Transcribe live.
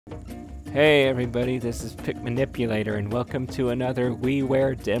Hey everybody, this is Pikmanipulator and welcome to another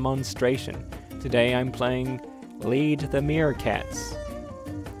WiiWare demonstration. Today I'm playing Lead the Meerkats.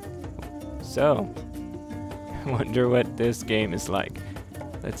 So, I wonder what this game is like.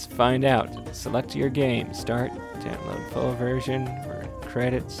 Let's find out. Select your game. Start, download full version, or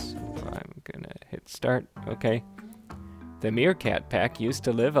credits. I'm gonna hit start. Okay. The Meerkat Pack used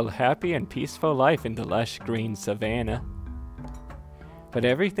to live a happy and peaceful life in the lush green savanna. But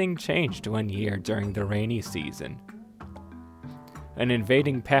everything changed one year during the rainy season. An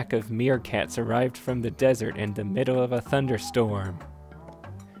invading pack of meerkats arrived from the desert in the middle of a thunderstorm.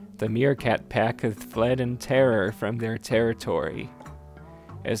 The meerkat pack had fled in terror from their territory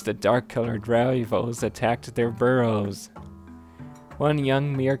as the dark-colored rivals attacked their burrows. One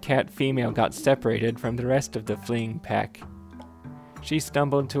young meerkat female got separated from the rest of the fleeing pack. She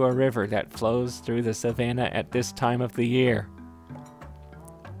stumbled to a river that flows through the savanna at this time of the year.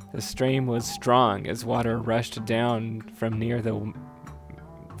 The stream was strong as water rushed down from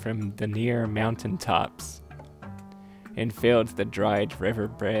the near mountain tops and filled the dried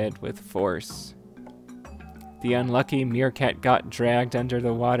riverbed with force. The unlucky meerkat got dragged under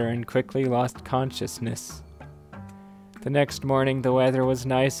the water and quickly lost consciousness. The next morning the weather was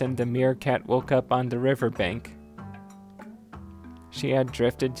nice and the meerkat woke up on the riverbank. She had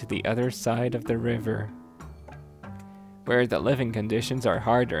drifted to the other side of the river, where the living conditions are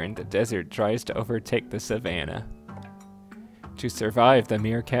harder and the desert tries to overtake the savanna. To survive, the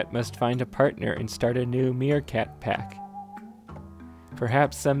meerkat must find a partner and start a new meerkat pack.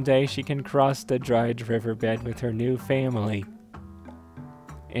 Perhaps someday she can cross the dried riverbed with her new family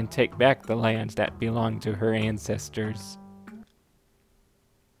and take back the land that belonged to her ancestors.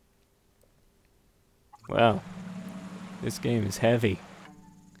 Wow, this game is heavy.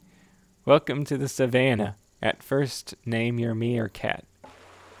 Welcome to the savanna. At first, name your meerkat.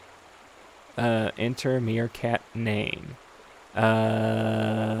 Enter meerkat name.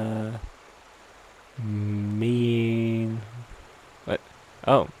 What?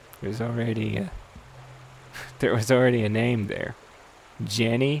 Oh, there's already there was already a name there.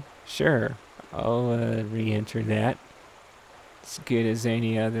 Jenny? Sure, I'll re-enter that. As good as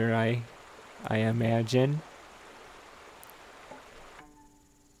any other, I imagine.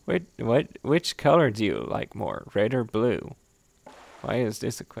 Which color do you like more, red or blue? Why is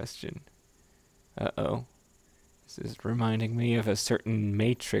this a question? Uh-oh. This is reminding me of a certain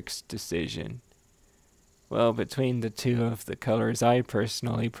Matrix decision. Well, between the two of the colors, I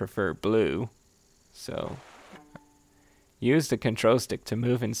personally prefer blue. So, use the control stick to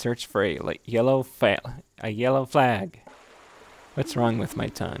move and search for a yellow flag. What's wrong with my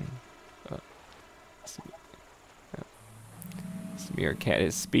tongue? This meerkat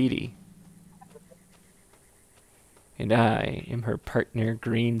is speedy. And I am her partner,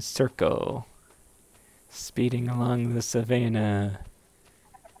 Green Circle, speeding along the savanna.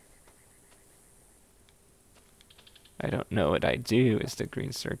 I don't know what I do as the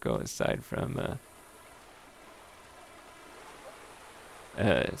Green Circle aside from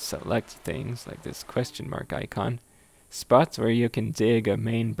select things like this question mark icon. Spots where you can dig a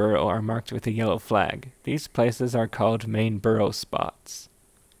main burrow are marked with a yellow flag. These places are called main burrow spots.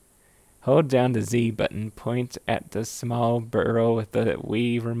 Hold down the Z button, point at the small burrow with the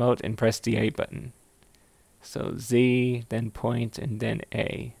Wii remote, and press the A button. So Z, then point, and then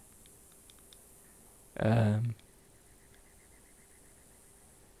A.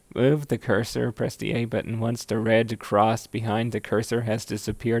 Move the cursor, press the A button once the red cross behind the cursor has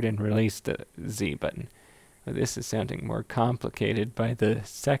disappeared, and release the Z button. Well, this is sounding more complicated by the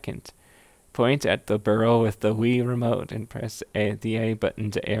second. Point at the burrow with the Wii remote and press the A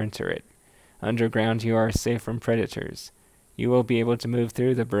button to enter it. Underground, you are safe from predators. You will be able to move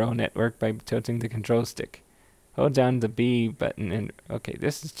through the burrow network by tilting the control stick. Hold down the B button and... Okay,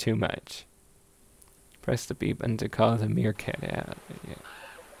 this is too much. Press the B button to call the meerkat out. Yeah.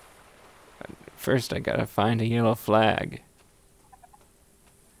 First, I gotta find a yellow flag.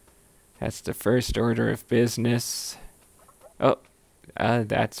 That's the first order of business. Oh,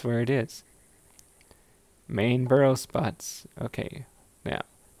 that's where it is. Main burrow spots. Okay, now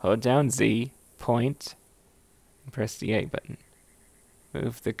hold down Z, point, and press the A button.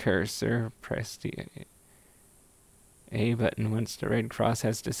 Move the cursor, press the A button once the red cross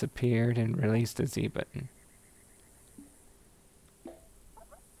has disappeared, and release the Z button.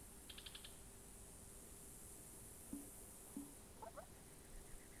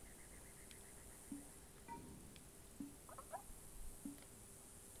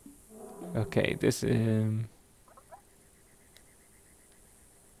 Okay, this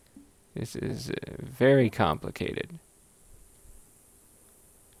is very complicated.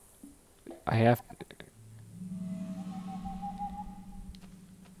 I have...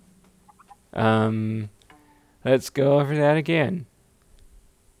 Let's go over that again.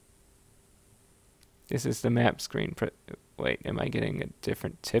 This is the map screen. Wait, am I getting a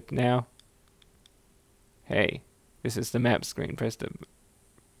different tip now? Hey, this is the map screen. Press the...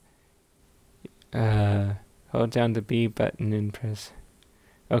 hold down the B button and press...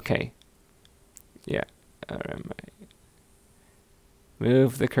 Okay. Yeah.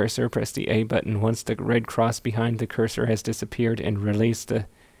 Move the cursor, press the A button once the red cross behind the cursor has disappeared, and release the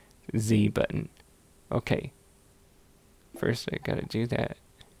Z button. Okay. First I gotta do that.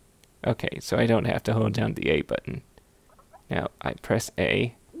 Okay, so I don't have to hold down the A button. Now I press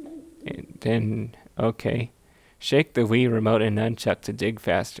A, and then, okay. Shake the Wii remote and nunchuck to dig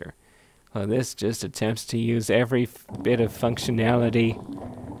faster. Well, this just attempts to use every bit of functionality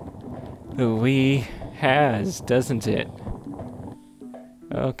the Wii has, doesn't it?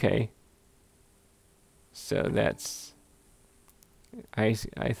 Okay. So that's... I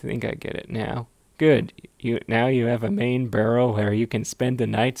think I get it now. Good. Now you have a main burrow where you can spend the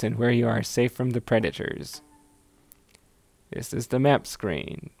nights and where you are safe from the predators. This is the map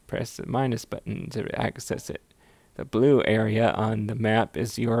screen. Press the minus button to access it. The blue area on the map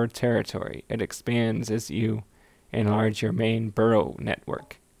is your territory. It expands as you enlarge your main burrow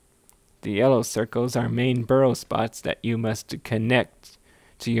network. The yellow circles are main burrow spots that you must connect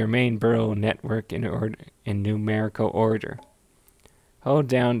to your main burrow network in numerical order. Hold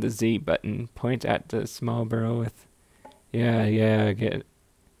down the Z button. Point at the small burrow with... Yeah, get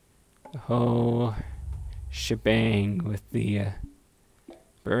the whole shebang with the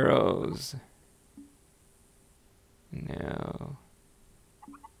burrows. Now...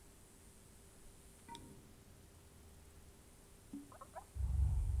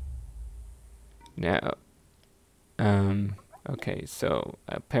 okay, so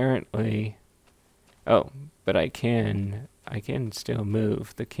apparently... Oh, but I can still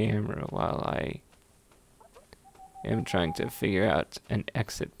move the camera while I am trying to figure out an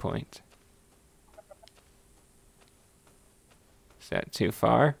exit point. Is that too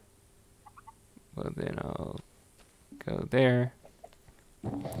far? Well, then I'll go there.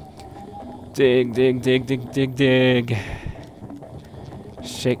 Dig, dig, dig, dig, dig, dig.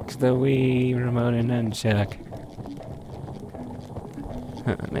 Shake the Wii remote and nunchuck.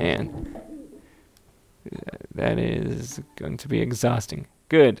 Oh, man. That is going to be exhausting.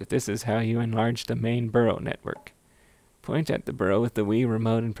 Good. This is how you enlarge the main burrow network. Point at the burrow with the Wii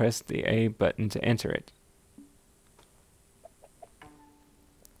remote and press the A button to enter it.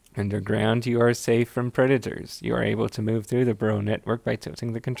 Underground, you are safe from predators. You are able to move through the burrow network by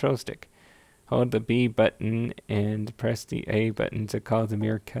tilting the control stick. Hold the B button and press the A button to call the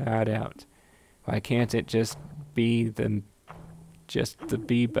meerkat out. Why can't it just be the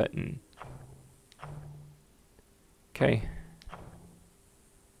B button? Okay.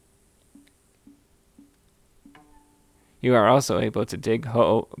 You are also able to dig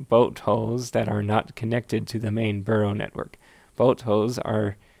boat holes that are not connected to the main burrow network. Boat holes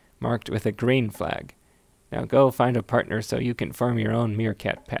are marked with a green flag. Now go find a partner so you can form your own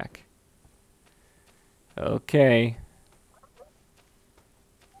meerkat pack. Okay.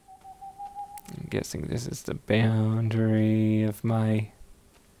 I'm guessing this is the boundary of my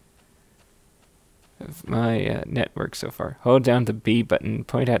network so far. Hold down the B button,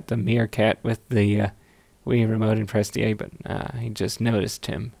 point at the meerkat with the Wii remote and press the A button. Ah, he just noticed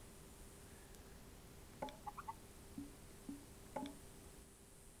him.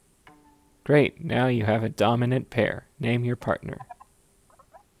 Great, now you have a dominant pair. Name your partner.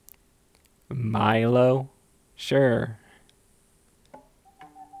 Milo? Sure.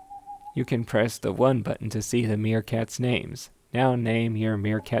 You can press the 1 button to see the meerkats' names. Now name your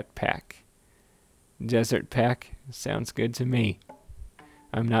meerkat pack. Desert pack? Sounds good to me.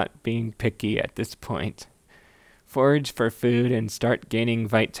 I'm not being picky at this point. Forage for food and start gaining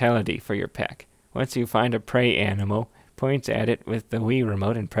vitality for your pack. Once you find a prey animal, point at it with the Wii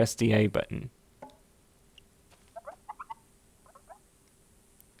remote and press the A button.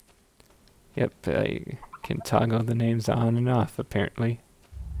 Yep, I can toggle the names on and off, apparently.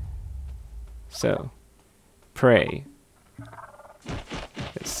 So, prey.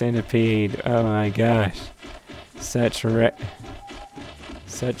 Centipede. Oh my gosh. Such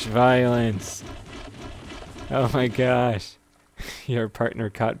violence. Oh my gosh. Your partner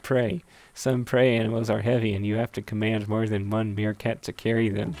caught prey. Some prey animals are heavy and you have to command more than one meerkat to carry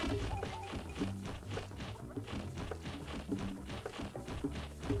them.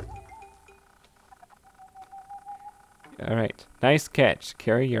 Alright, nice catch.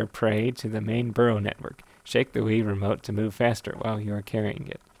 Carry your prey to the main burrow network. Shake the Wii remote to move faster while you are carrying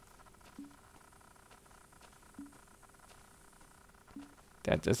it.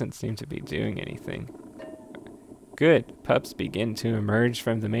 That doesn't seem to be doing anything. Good. Pups begin to emerge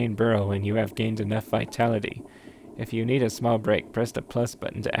from the main burrow when you have gained enough vitality. If you need a small break, press the plus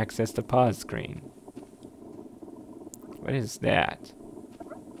button to access the pause screen. What is that?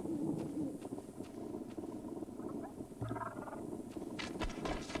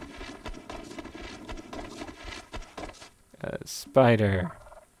 A spider.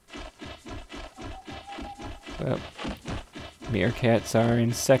 Well, meerkats are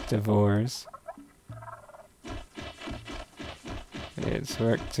insectivores. It's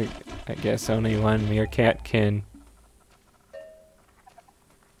worked to, I guess only one meerkat can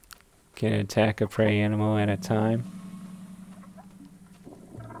attack a prey animal at a time.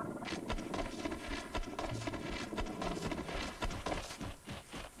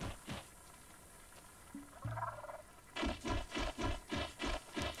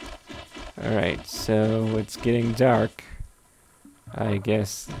 Alright, so it's getting dark. I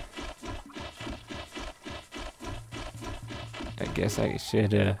guess I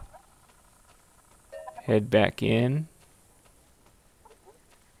should head back in.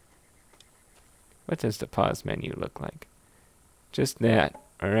 What does the pause menu look like? Just that,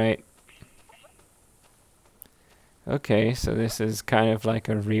 alright. Okay, so this is kind of like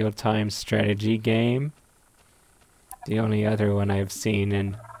a real-time strategy game. The only other one I've seen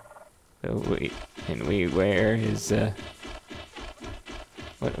in WiiWare is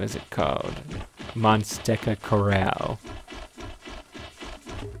what was it called? Monsteca Corral.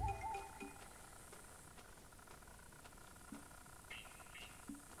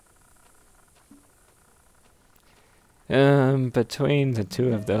 Between the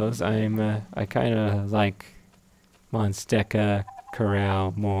two of those, I kind of like Monsteca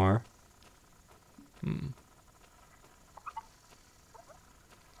Corral more.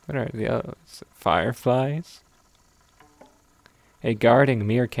 What are the others? Fireflies? A guarding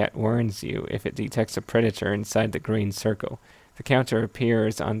meerkat warns you if it detects a predator inside the green circle. The counter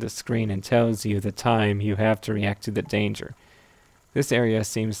appears on the screen and tells you the time you have to react to the danger. This area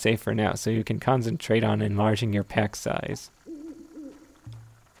seems safer now, so you can concentrate on enlarging your pack size.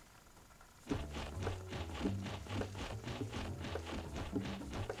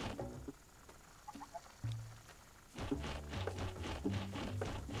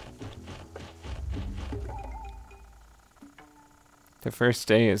 The first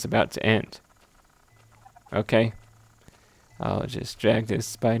day is about to end. Okay. I'll just drag this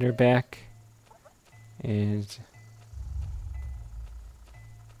spider back. And...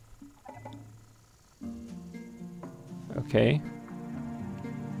 okay.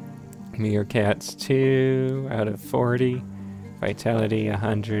 Meerkats 2 out of 40. Vitality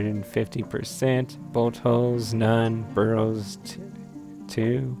 150%. Bolt holes none. Burrows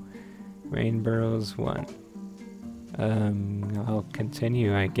 2. Main burrows 1. I'll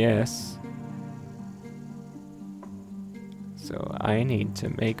continue, I guess. So I need to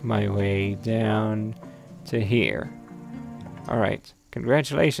make my way down to here. Alright,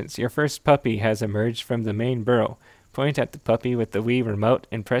 congratulations, your first puppy has emerged from the main burrow. Point at the puppy with the Wii remote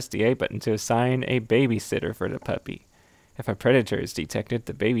and press the A button to assign a babysitter for the puppy. If a predator is detected,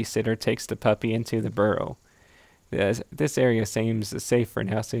 the babysitter takes the puppy into the burrow. This area seems safe for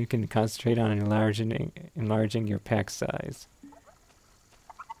now, so you can concentrate on enlarging your pack size.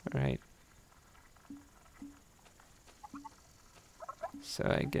 Alright. So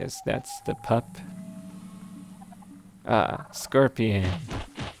I guess that's the pup. Ah, scorpion.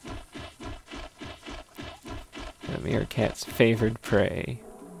 The meerkat's favored prey.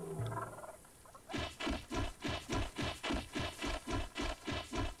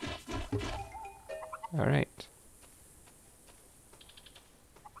 Alright.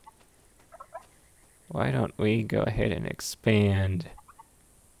 Why don't we go ahead and expand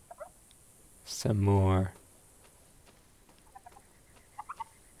some more?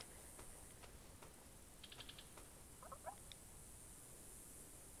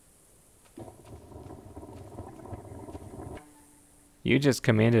 You just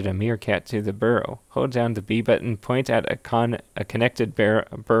commanded a meerkat to the burrow. Hold down the B button, point at a connected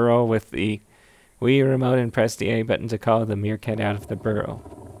burrow with the Wii remote, and press the A button to call the meerkat out of the burrow.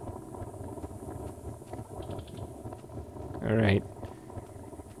 Alright.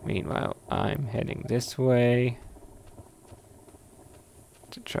 Meanwhile, I'm heading this way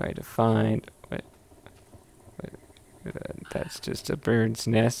to try to find that's just a bird's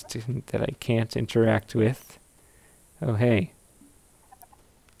nest that I can't interact with. Oh, hey.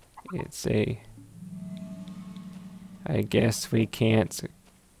 It's I guess we can't.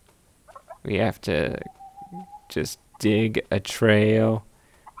 We have to just dig a trail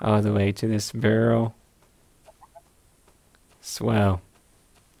all the way to this burrow. Swell.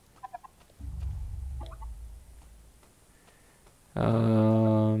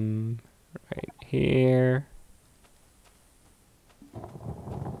 Right here.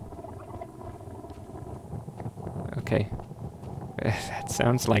 Okay. That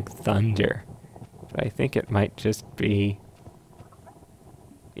sounds like thunder. But I think it might just be...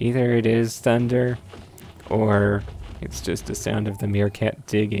 Either it is thunder, or it's just the sound of the meerkat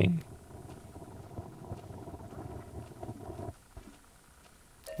digging.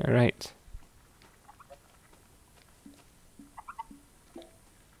 Alright.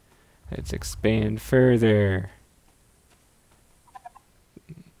 Let's expand further.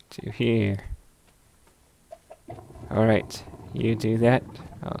 To here. Alright, you do that.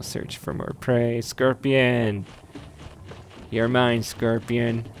 I'll search for more prey. Scorpion! You're mine,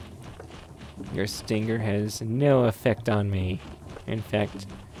 Scorpion. Your stinger has no effect on me. In fact,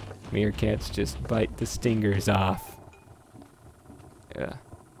 meerkats just bite the stingers off.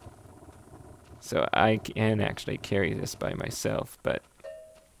 So I can actually carry this by myself, but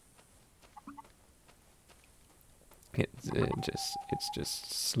it's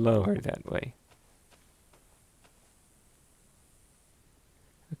just slower that way.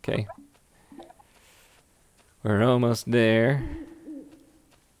 Okay. We're almost there.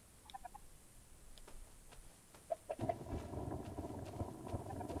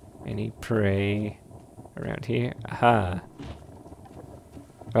 Any prey around here? Aha!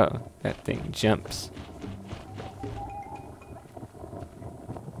 Oh, that thing jumps.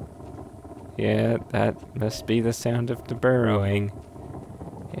 Yeah, that must be the sound of the burrowing.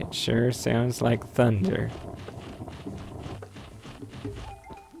 It sure sounds like thunder.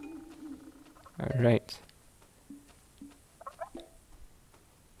 Alright.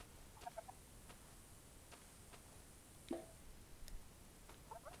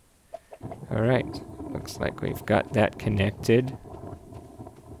 Alright, looks like we've got that connected.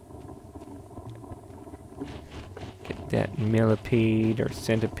 Get that millipede or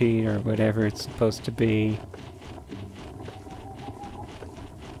centipede or whatever it's supposed to be.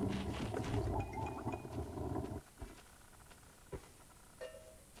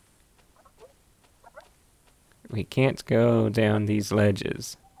 We can't go down these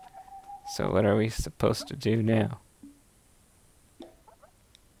ledges. So what are we supposed to do now?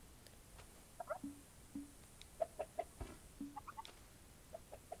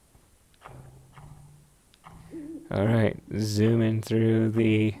 Alright, zooming through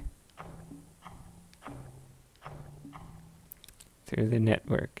the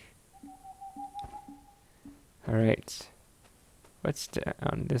network. Alright. What's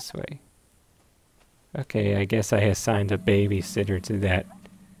down this way? Okay, I guess I assigned a babysitter to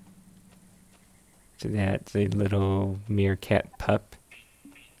the little meerkat pup.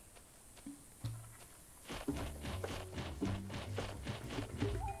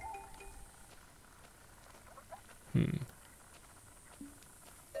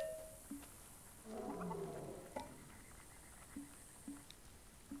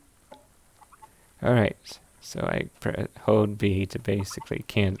 Alright, so I hold B to basically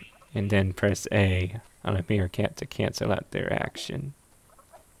and then press A on a meerkat to cancel out their action.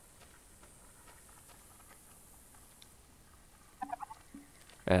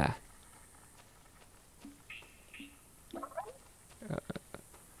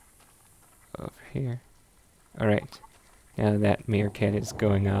 Over here. Alright, now that meerkat is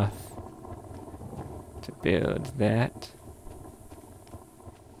going off to build that.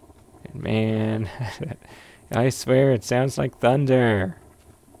 And man, I swear it sounds like thunder.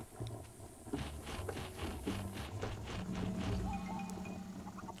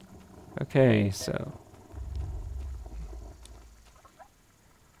 Okay, so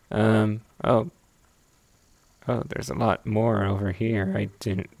oh, there's a lot more over here. I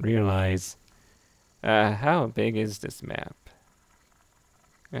didn't realize. How big is this map?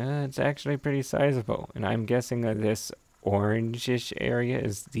 It's actually pretty sizable, and I'm guessing that this orangish area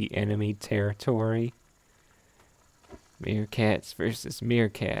is the enemy territory. Meerkats versus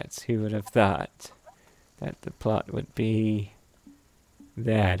meerkats. Who would have thought that the plot would be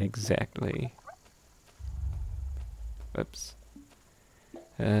that exactly? Whoops.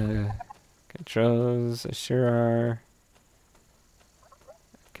 Controls sure are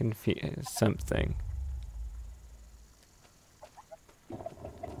something.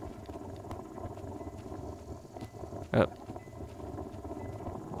 Oh.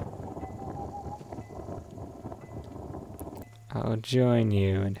 I'll join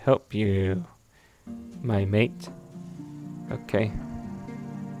you and help you, my mate. Okay.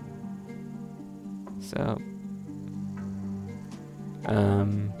 So,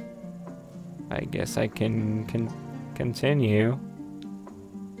 I guess I can continue.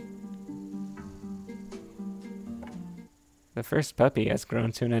 The first puppy has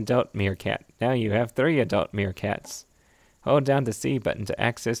grown to an adult meerkat. Now you have 3 adult meerkats. Hold down the C button to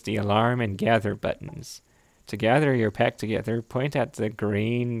access the alarm and gather buttons. To gather your pack together, point at the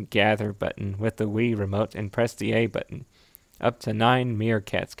green gather button with the Wii remote and press the A button. Up to 9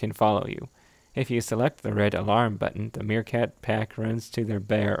 meerkats can follow you. If you select the red alarm button, the meerkat pack runs to the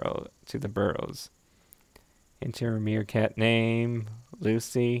burrows. Enter meerkat name,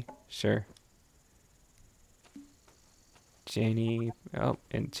 Lucy, sure. Jenny, oh,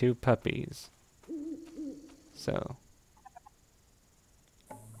 and 2 puppies. So.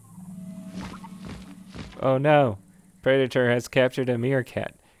 Oh no! Predator has captured a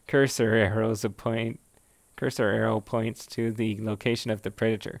meerkat. Cursor arrow points to the location of the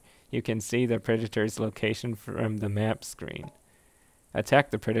predator. You can see the predator's location from the map screen.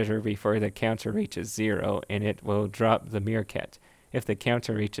 Attack the predator before the counter reaches 0, and it will drop the meerkat. If the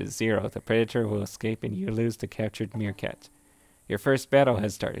counter reaches 0, the predator will escape and you lose the captured meerkat. Your first battle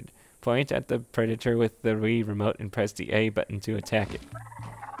has started. Point at the predator with the Wii remote and press the A button to attack it.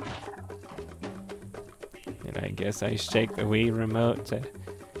 And I guess I shake the Wii remote to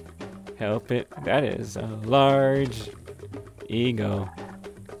help it. That is a large eagle.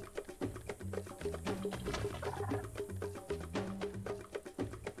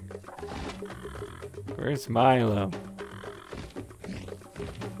 Where's Milo?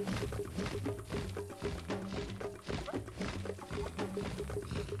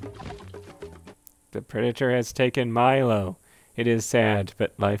 The predator has taken Milo. It is sad,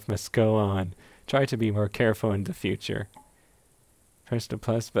 but life must go on. Try to be more careful in the future. Press the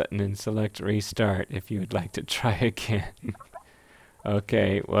plus button and select restart if you would like to try again.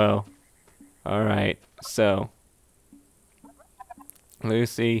 Okay, well, alright, so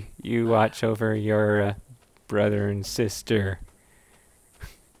Lucy, you watch over your brother and sister.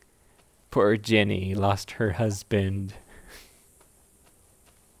 Poor Jenny lost her husband.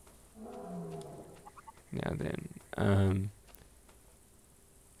 Now then,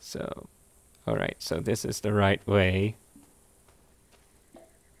 so, alright, so this is the right way.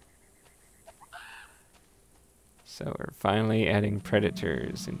 So we're finally adding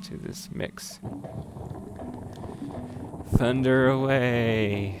predators into this mix. Thunder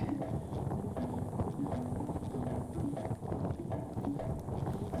away!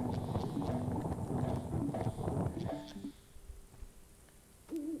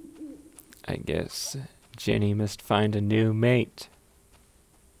 I guess Jenny must find a new mate.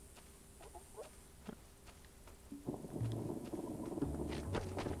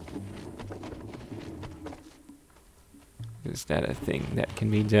 Is that a thing that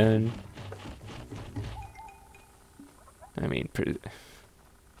can be done? I mean,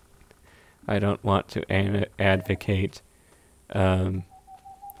 I don't want to advocate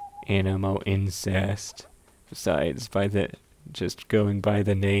animal incest. Besides, just going by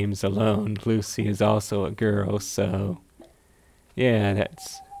the names alone, Lucy is also a girl, so yeah,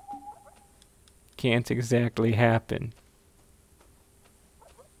 that's can't exactly happen.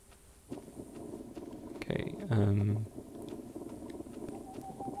 Okay,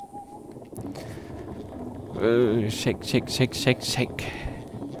 shake, shake, shake, shake, shake.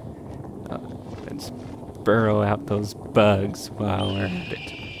 Let's burrow out those bugs while we're at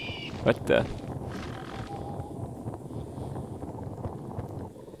it. What the?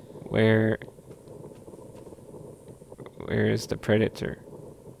 Where is the predator?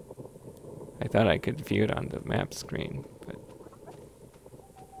 I thought I could view it on the map screen,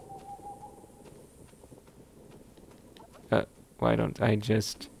 but why don't I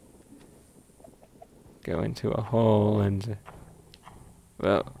just go into a hole and,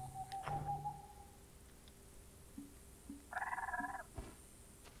 well,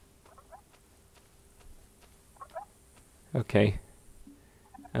 okay.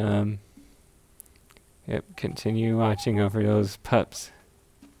 Yep, continue watching over those pups,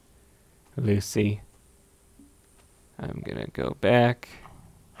 Lucy. I'm gonna go back.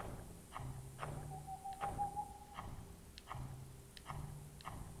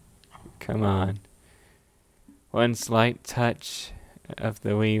 Come on. One slight touch of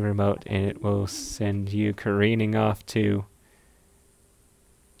the Wii remote and it will send you careening off to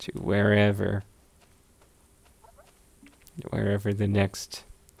wherever the next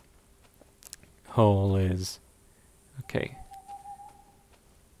hole is. Okay.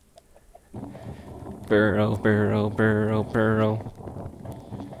 Burrow, burrow, burrow, burrow.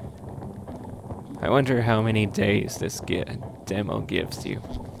 I wonder how many days this demo gives you.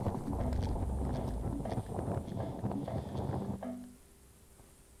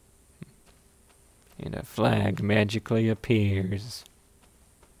 And a flag magically appears.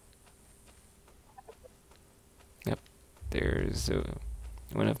 Yep. There's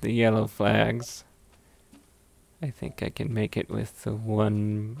one of the yellow flags. I think I can make it with the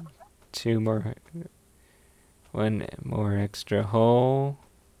one more extra hole.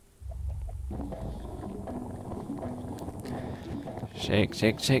 Shake,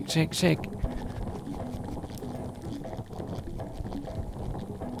 shake, shake, shake, shake.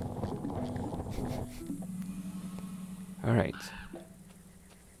 All right.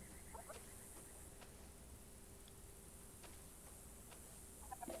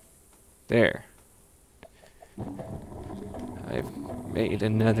 There. I've made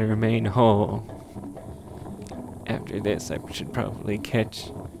another main hole. After this, I should probably catch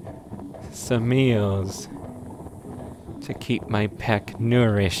some meals to keep my pack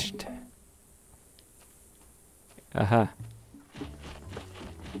nourished. Aha.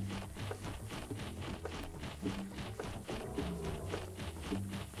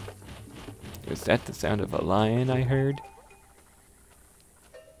 Is that the sound of a lion I heard?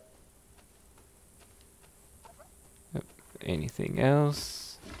 Anything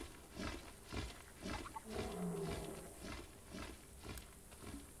else?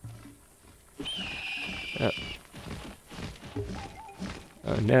 Oh.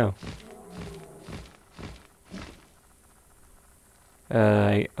 Oh no.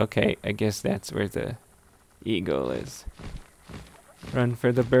 Okay, I guess that's where the eagle is. Run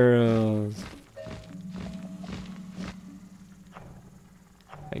for the burrows.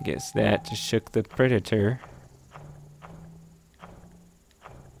 I guess that just shook the predator.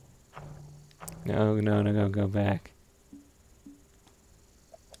 No, go back.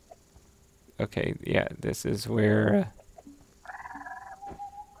 Okay, yeah, this is where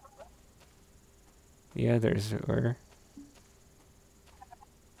the others were.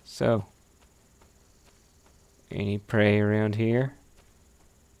 So, any prey around here?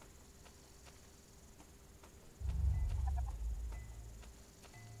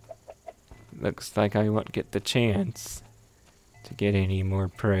 Looks like I won't get the chance to get any more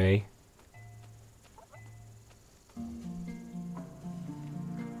prey.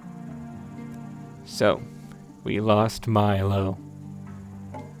 So, we lost Milo.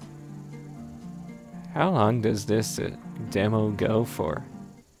 How long does this demo go for?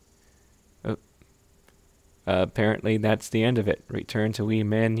 Apparently that's the end of it. Return to Wii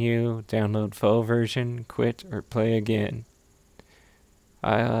menu, download full version, quit, or play again.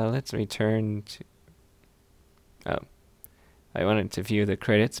 Let's return to... Oh. I wanted to view the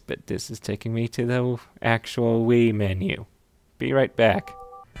credits, but this is taking me to the actual Wii menu. Be right back.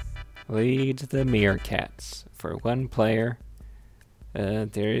 Lead the Meerkats. For one player,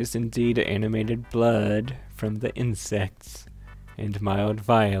 there is indeed animated blood from the insects and mild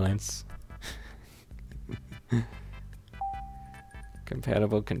violence.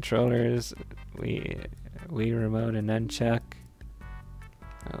 Compatible controllers, Wii remote and nunchuck.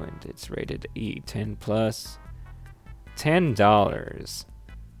 Oh, and it's rated E10+. $10.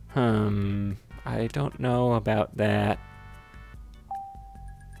 I don't know about that.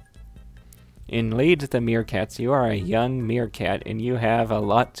 In Lead the Meerkats, you are a young meerkat and you have a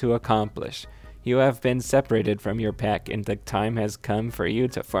lot to accomplish. You have been separated from your pack and the time has come for you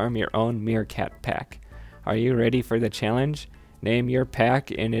to farm your own meerkat pack. Are you ready for the challenge? Name your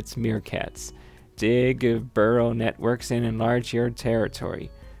pack and its meerkats. Dig burrow networks and enlarge your territory.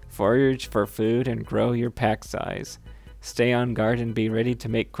 Forage for food and grow your pack size. Stay on guard and be ready to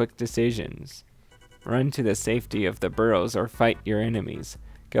make quick decisions. Run to the safety of the burrows or fight your enemies.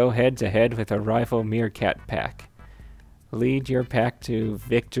 Go head to head with a rival meerkat pack. Lead your pack to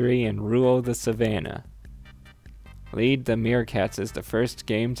victory and rule the savannah. Lead the Meerkats is the first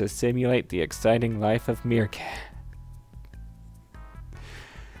game to simulate the exciting life of meerkat.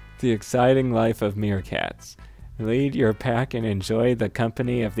 The exciting life of meerkats. Lead your pack and enjoy the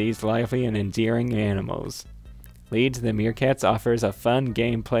company of these lively and endearing animals. Lead the Meerkats offers a fun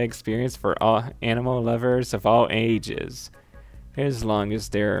gameplay experience for all animal lovers of all ages. As long as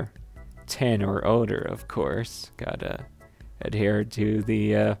they're 10 or older, of course. Gotta adhere to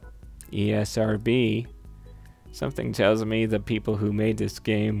the ESRB. Something tells me the people who made this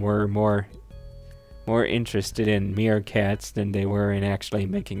game were more interested in meerkats than they were in actually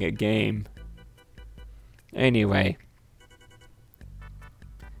making a game. Anyway,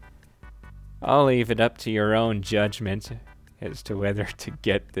 I'll leave it up to your own judgment as to whether to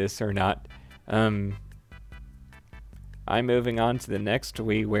get this or not. I'm moving on to the next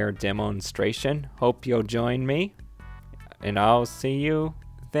WiiWare demonstration. Hope you'll join me, and I'll see you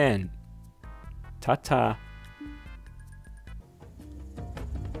then. Ta-ta.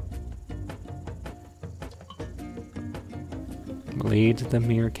 Lead the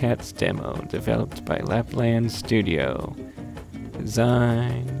Meerkats demo, developed by Lapland Studio.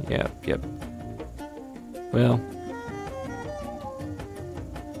 Design, yep. Well,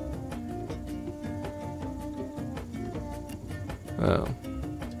 whoa.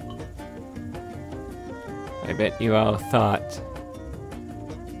 I bet you all thought,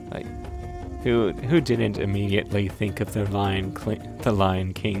 like, who didn't immediately think of the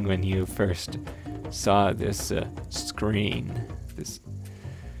Lion King when you first saw this screen?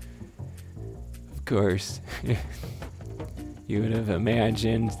 Of course, you would have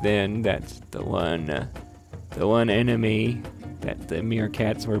imagined then that the one enemy that the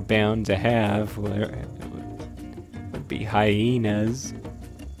meerkats were bound to have would be hyenas.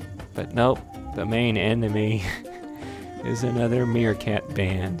 But nope, the main enemy is another meerkat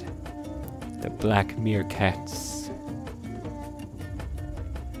band, the Black Meerkats.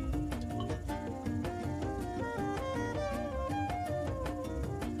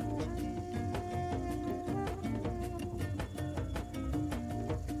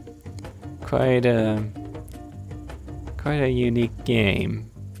 Quite a unique game.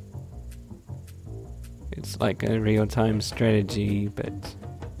 It's like a real-time strategy, but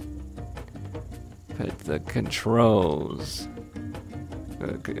the controls,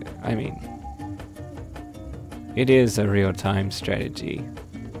 I mean, it is a real-time strategy,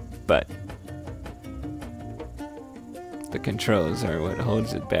 but the controls are what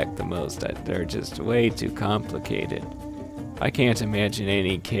holds it back the most. They're just way too complicated. I can't imagine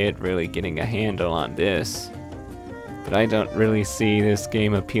any kid really getting a handle on this, but I don't really see this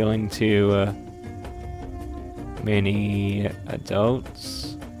game appealing to many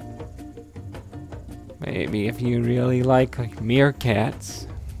adults. Maybe if you really like meerkats.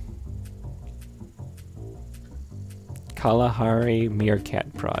 Kalahari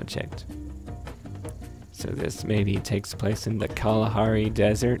Meerkat Project. So this maybe takes place in the Kalahari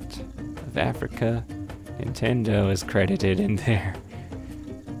Desert of Africa. Nintendo is credited in there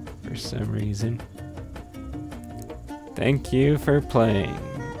for some reason. Thank you for playing.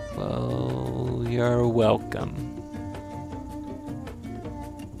 Well, you're welcome.